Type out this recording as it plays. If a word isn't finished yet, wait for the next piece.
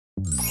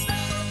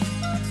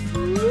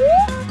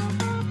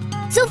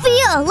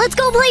Sophia, let's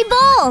go play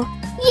ball!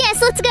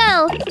 Yes, let's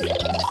go!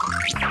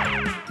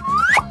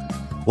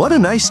 What a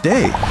nice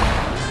day!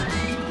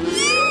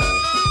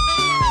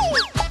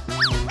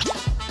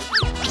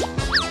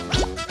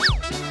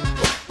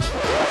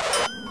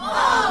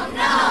 Oh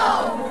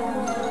no!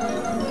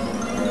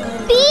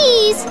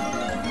 Bees!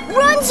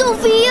 Run,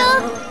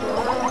 Sophia!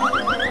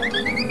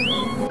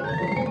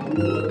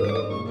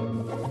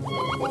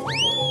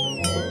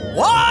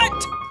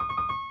 What?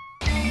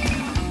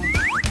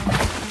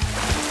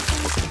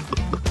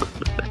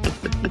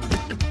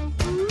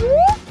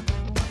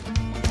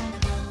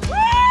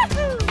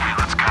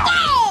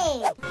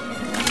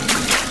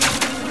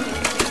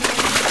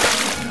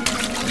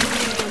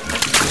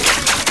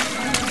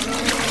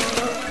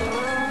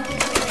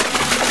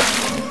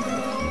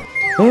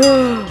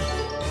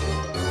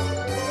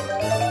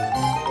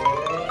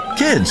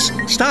 Kids,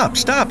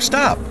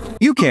 stop!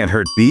 You can't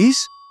hurt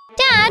bees.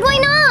 Dad, why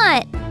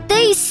not?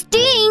 They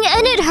sting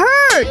and it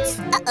hurts!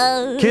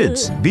 Uh-oh.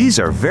 Kids, bees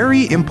are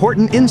very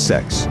important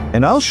insects,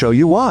 and I'll show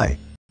you why.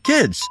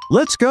 Kids,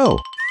 let's go.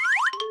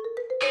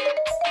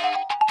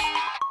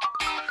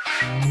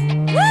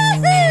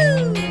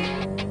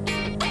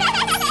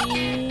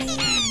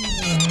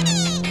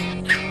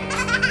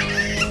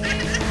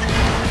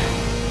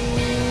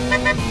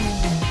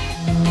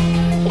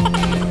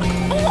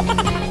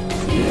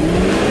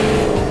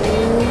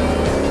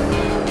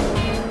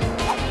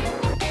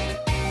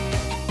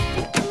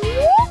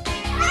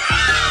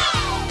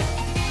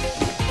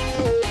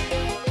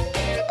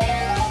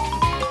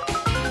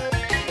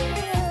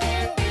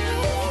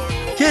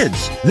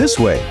 Kids, this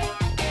way.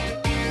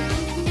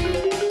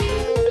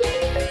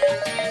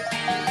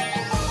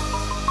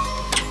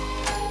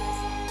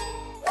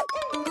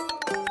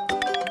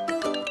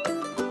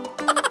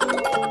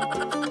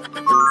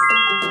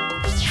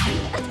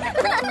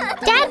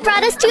 Dad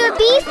brought us to a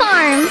bee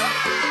farm.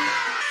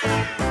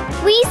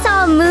 We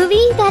saw a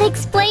movie that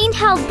explained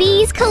how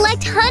bees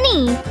collect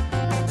honey.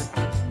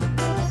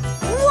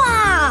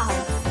 Wow!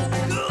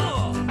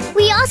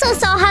 We also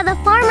saw how the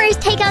farmers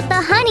take out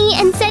the honey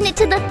and send it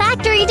to the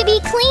factory to be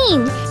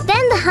cleaned.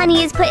 Then the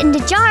honey is put into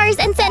jars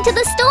and sent to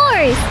the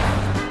stores.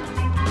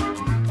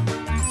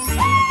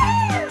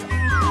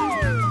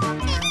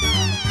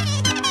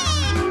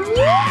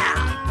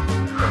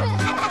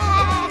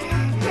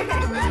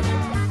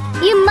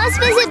 You must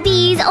visit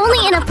bees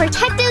only in a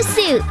protective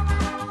suit.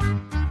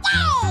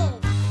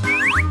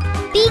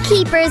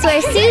 Beekeepers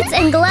wear suits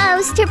and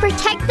gloves to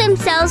protect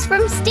themselves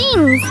from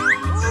stings,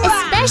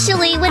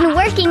 especially when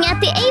working at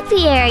the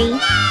apiary.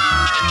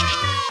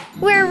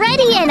 We're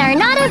ready and are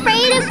not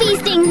afraid of bee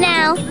stings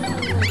now.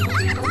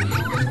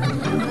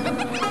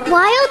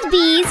 Wild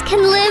bees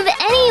can live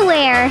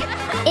anywhere,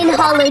 in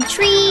hollow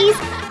trees,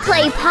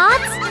 clay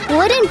pots,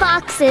 wooden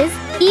boxes,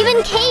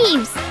 even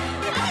caves.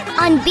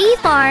 On bee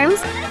farms,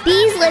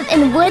 bees live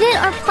in wooden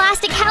or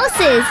plastic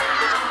houses.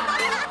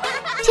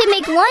 To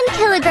make 1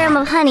 kilogram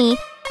of honey,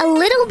 a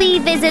little bee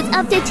visits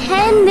up to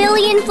 10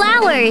 million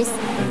flowers.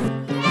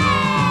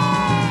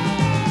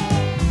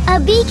 A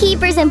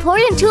beekeeper's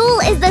important tool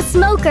is the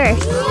smoker.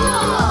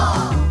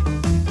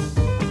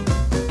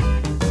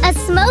 A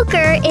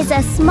smoker is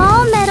a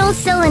small metal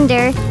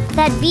cylinder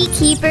that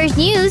beekeepers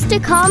use to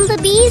calm the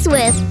bees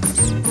with.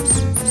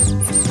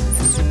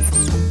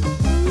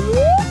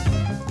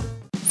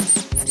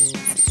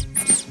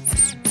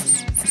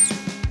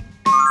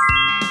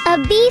 A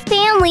bee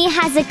family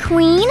has a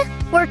queen,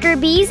 worker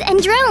bees,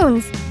 and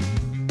drones.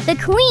 The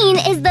queen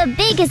is the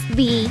biggest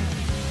bee.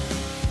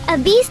 A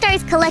bee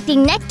starts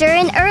collecting nectar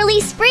in early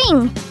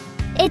spring.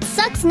 It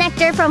sucks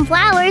nectar from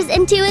flowers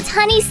into its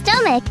honey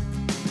stomach.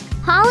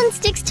 Pollen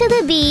sticks to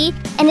the bee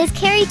and is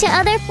carried to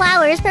other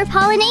flowers for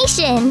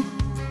pollination.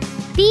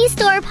 Bees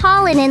store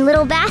pollen in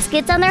little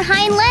baskets on their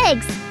hind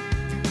legs.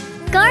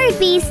 Guard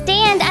bees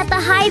stand at the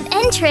hive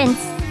entrance.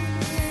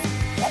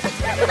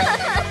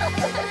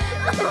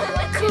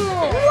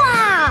 Cool!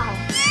 Wow!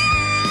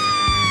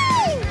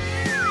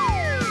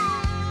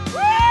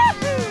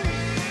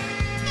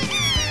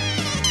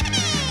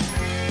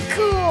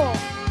 Cool!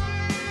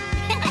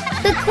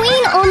 The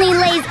queen only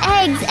lays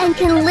eggs and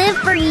can live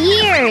for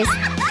years.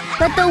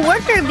 But the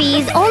worker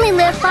bees only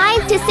live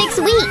 5 to 6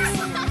 weeks.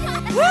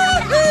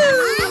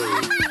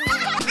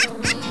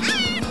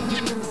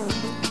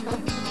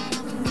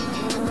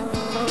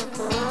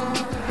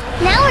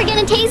 Now we're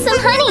gonna taste some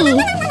honey.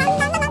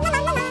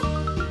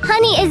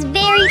 Honey is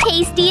very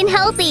tasty and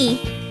healthy.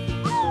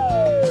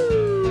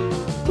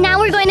 Now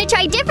we're going to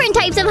try different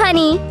types of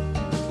honey.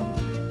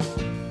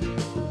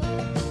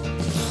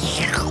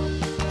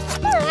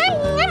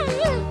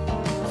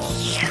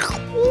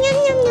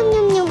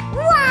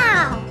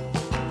 Wow!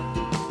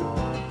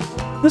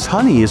 This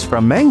honey is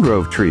from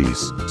mangrove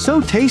trees.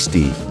 So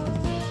tasty.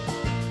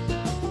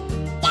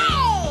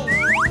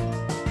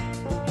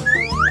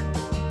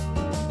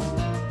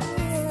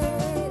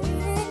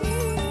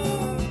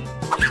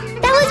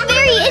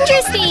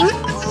 Interesting!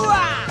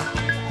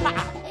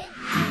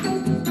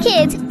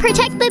 Kids,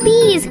 protect the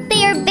bees!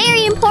 They are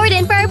very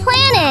important for our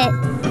planet!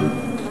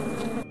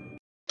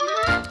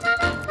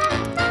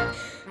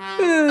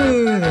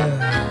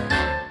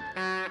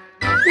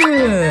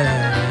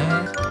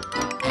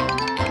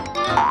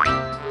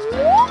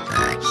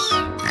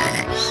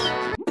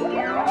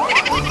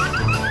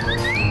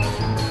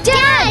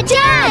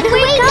 Dad,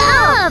 wake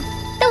up!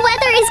 The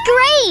weather is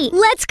great!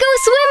 Let's go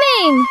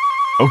swimming!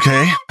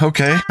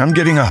 Okay, I'm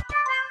getting up.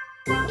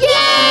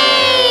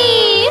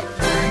 Yay!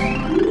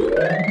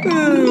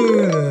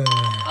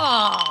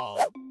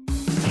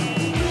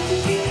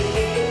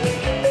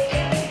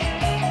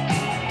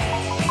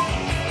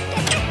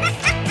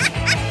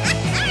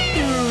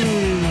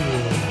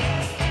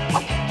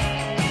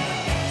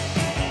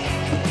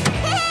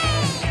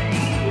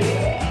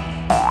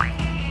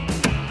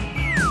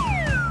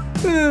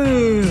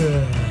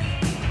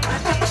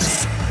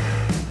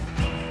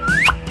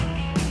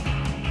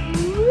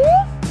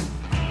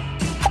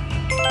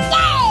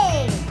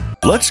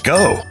 Let's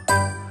go.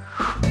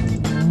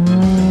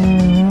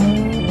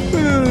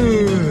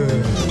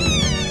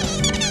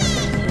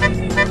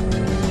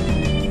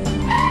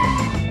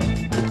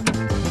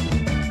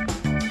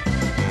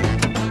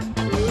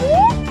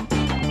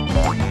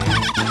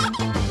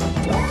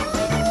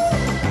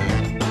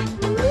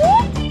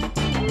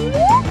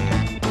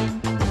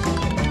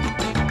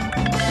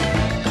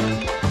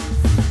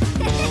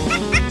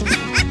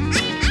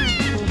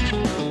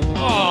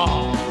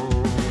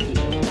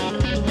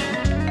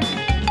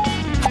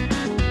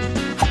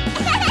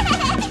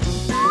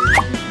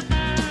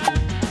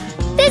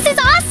 This is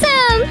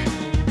awesome!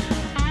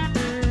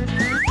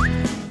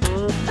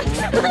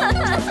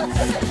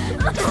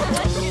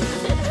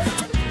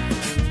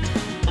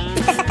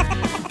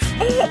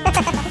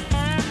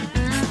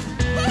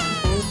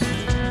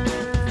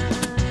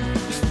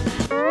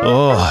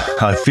 Oh,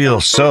 I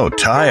feel so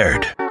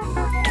tired.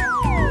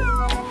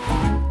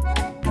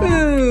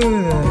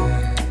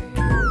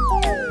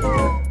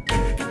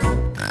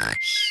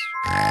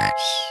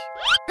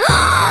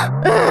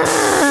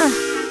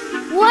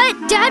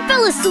 What? Dad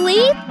fell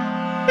asleep?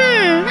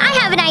 I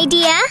have an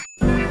idea.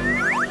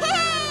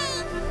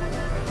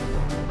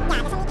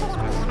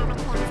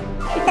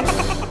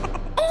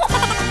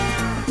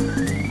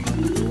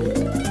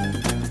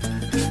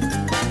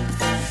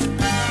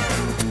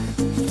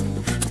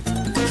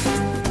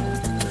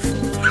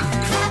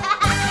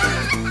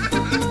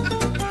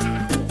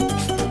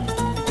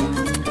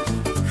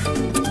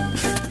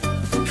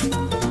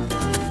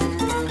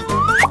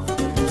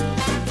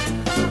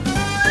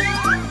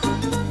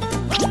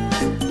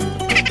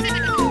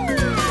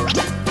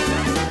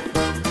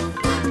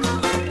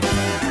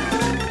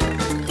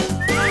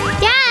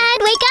 Dad,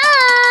 wake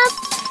up!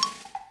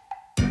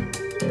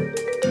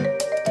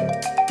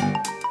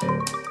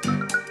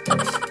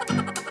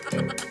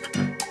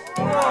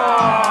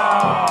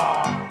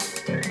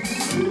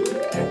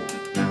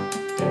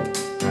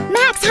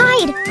 Max,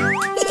 hide!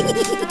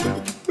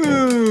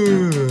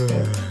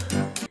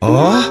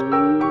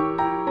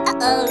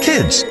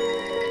 Kids!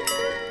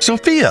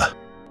 Sophia!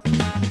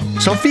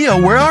 Sophia,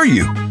 where are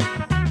you?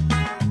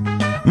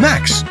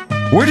 Max,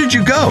 where did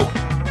you go?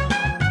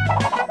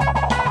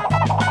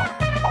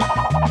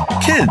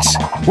 Kids,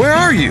 where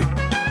are you?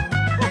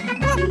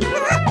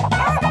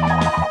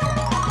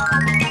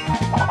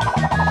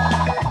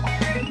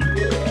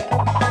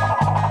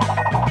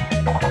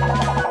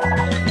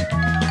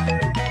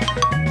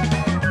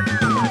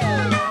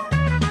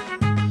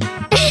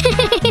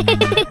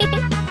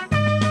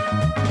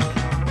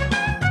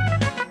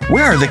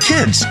 Where are the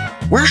kids?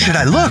 Where should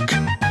I look?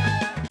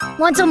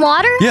 Want some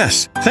water?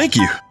 Yes, thank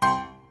you.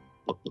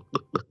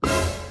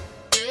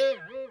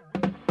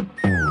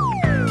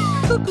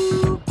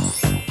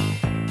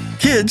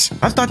 Kids,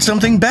 I thought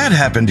something bad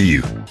happened to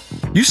you.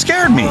 You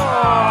scared me.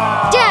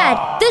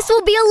 Dad, this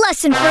will be a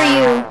lesson for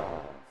you.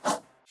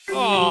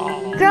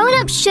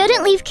 Grown-ups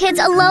shouldn't leave kids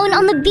alone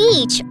on the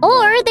beach,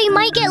 or they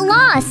might get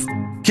lost.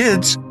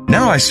 Kids,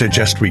 now I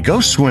suggest we go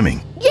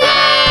swimming.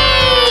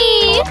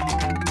 Yay!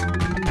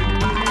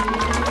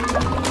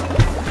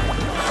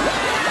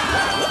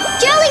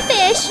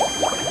 Jellyfish!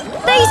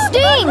 They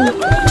sting!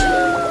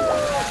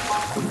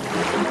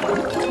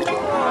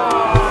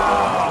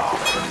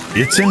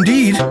 It's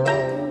indeed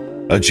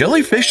a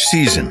jellyfish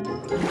season.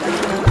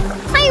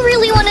 I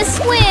really want to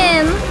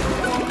swim.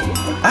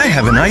 I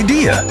have an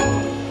idea.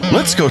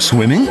 Let's go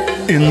swimming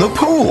in the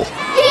pool.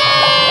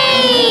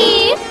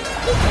 Yay!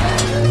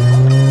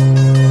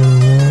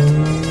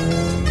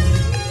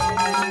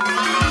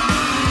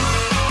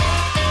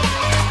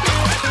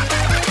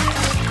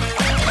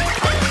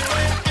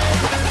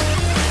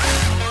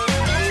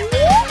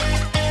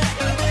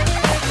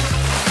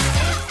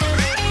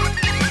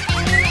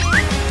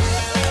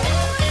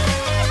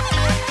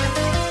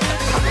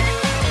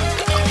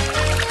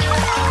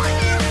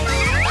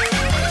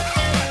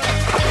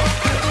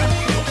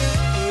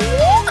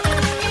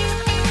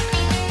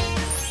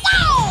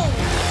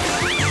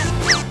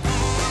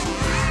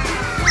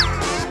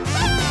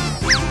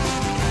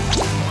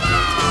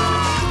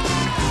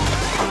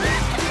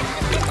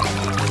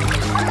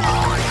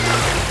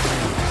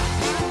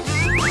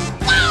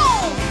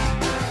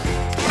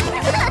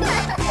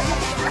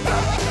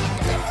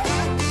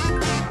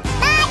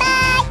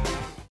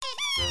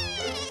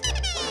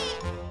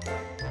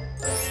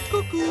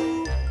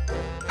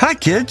 Hi,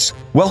 kids.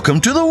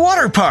 Welcome to the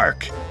water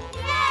park.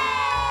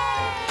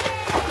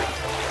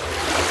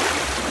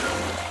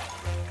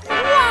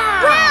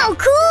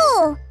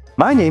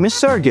 My name is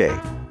Sergey,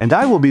 and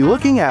I will be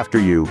looking after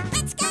you.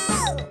 Let's go!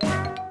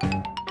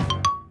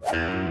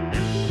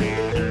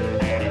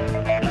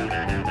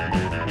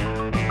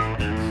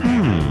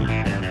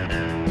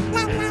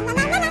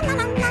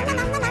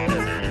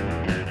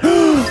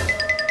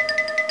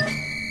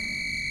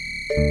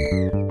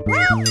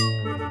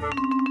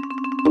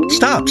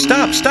 Stop,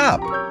 stop, stop!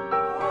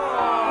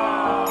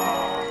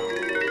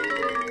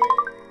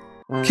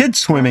 Kids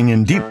swimming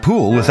in deep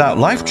pool without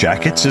life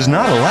jackets is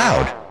not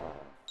allowed.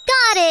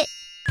 Got it!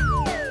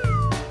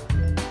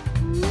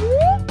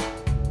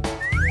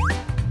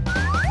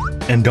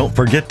 And don't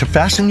forget to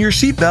fasten your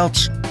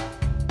seatbelts.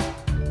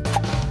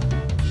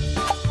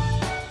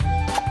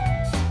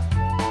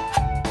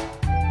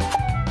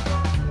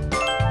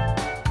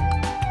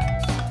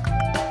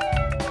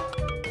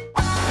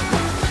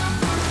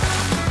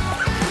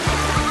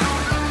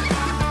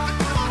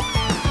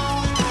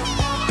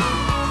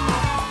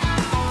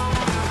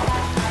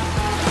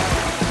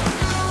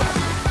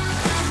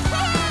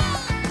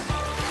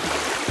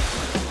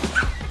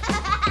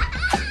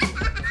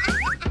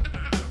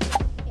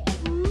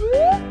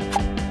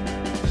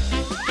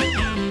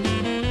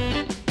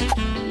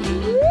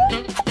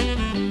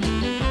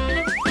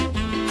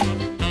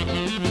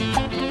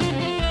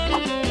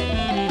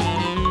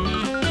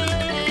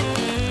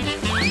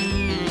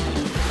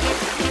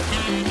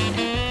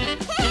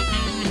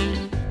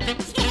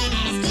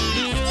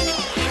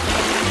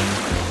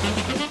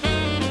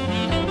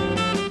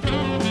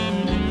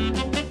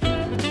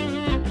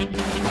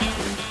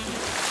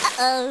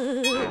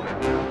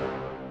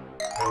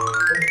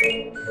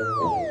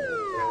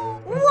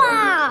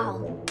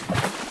 Wow!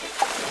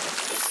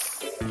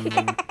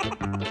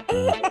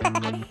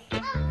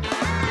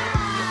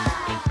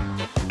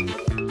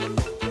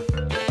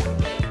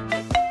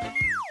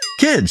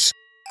 Kids!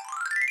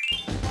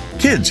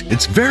 Kids,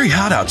 it's very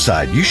hot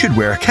outside. You should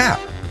wear a cap.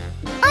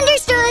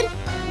 Understood!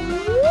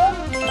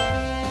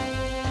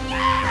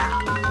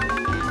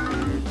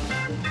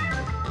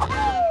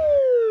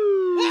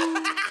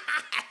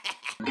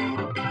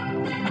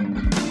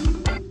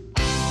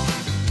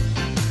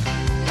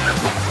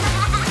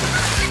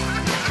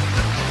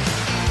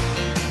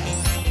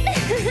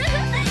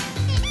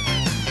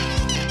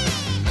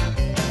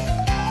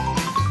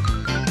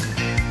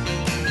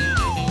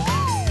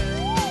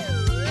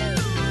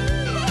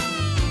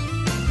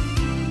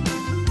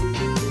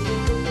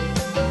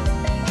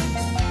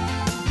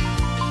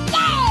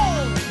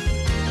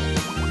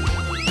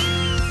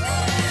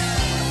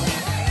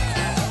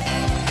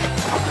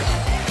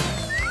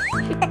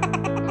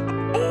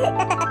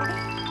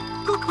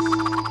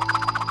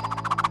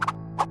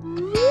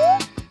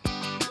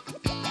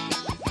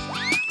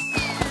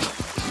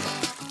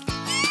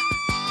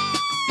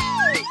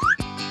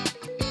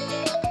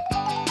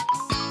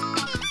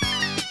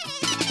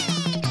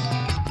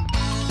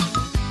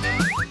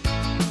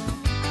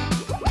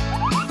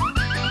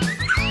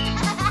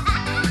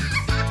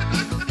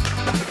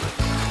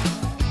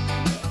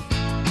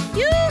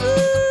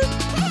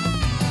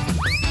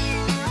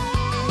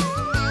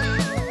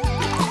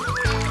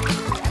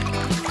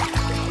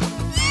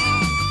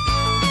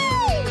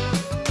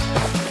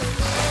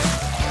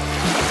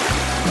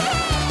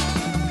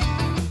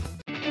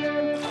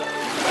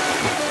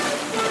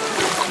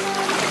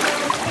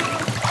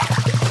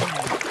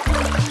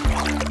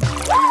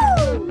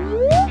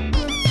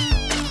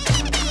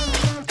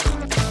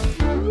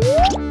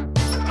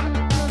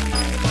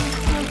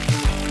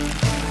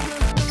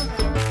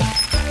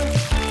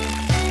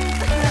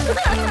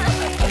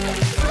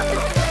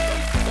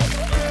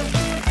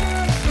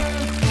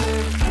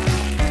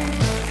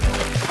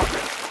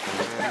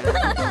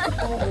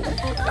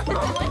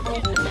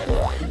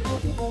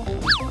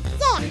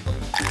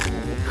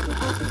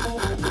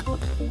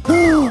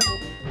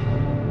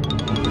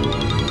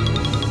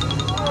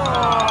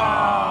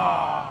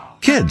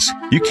 Kids,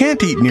 you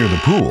can't eat near the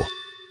pool.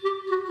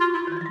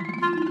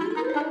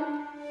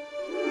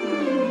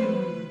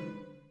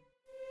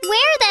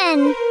 Where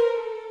then?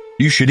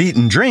 You should eat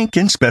and drink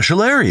in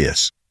special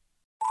areas.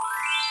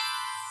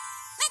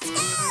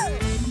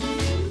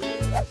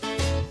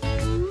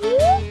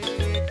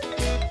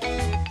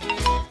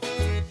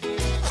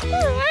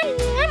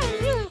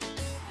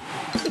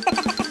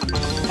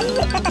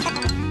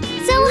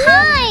 So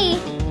high!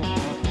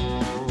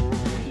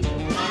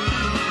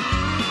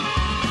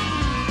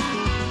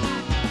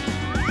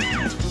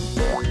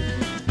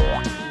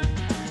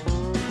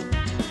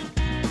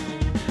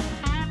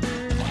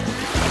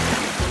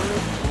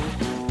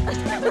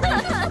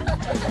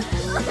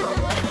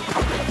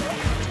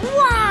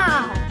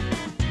 Wow!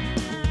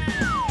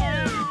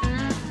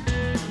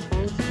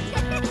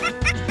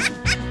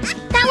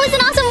 That was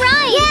an awesome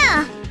ride!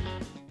 Yeah!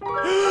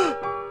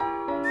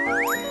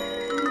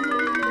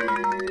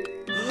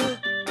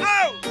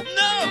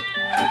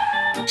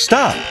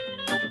 Stop!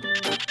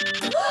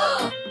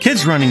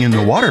 Kids running in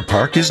the water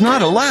park is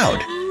not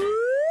allowed.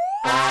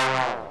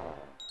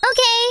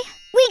 Okay,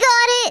 we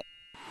got it!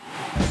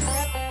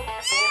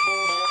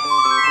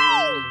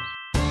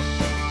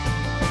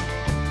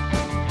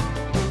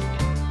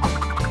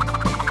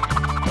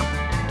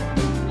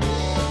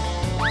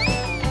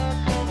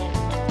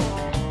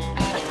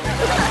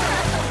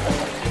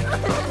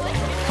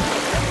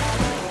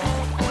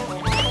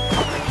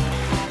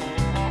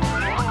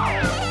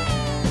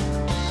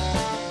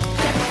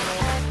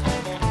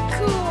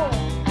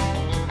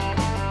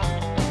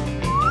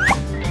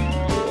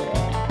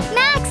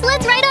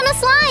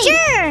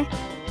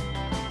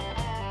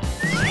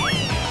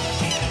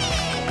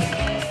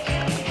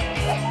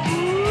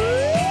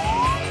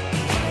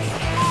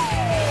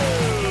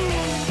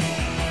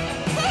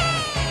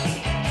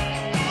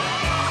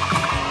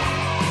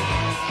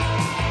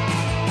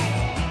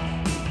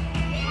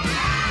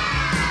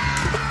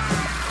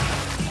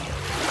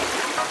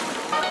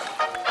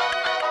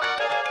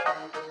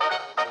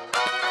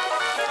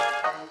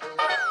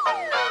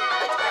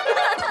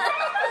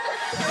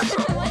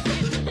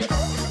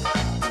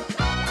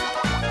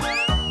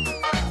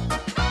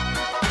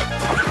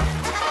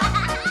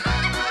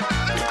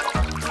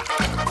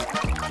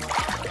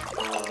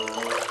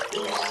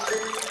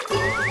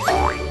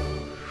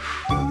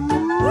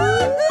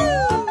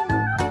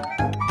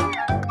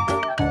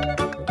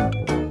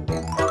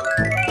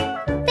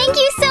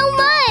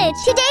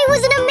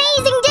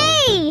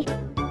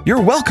 You're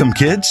welcome,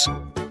 kids.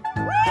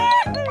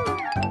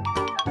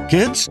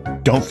 Kids,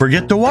 don't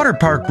forget the water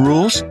park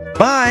rules.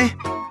 Bye.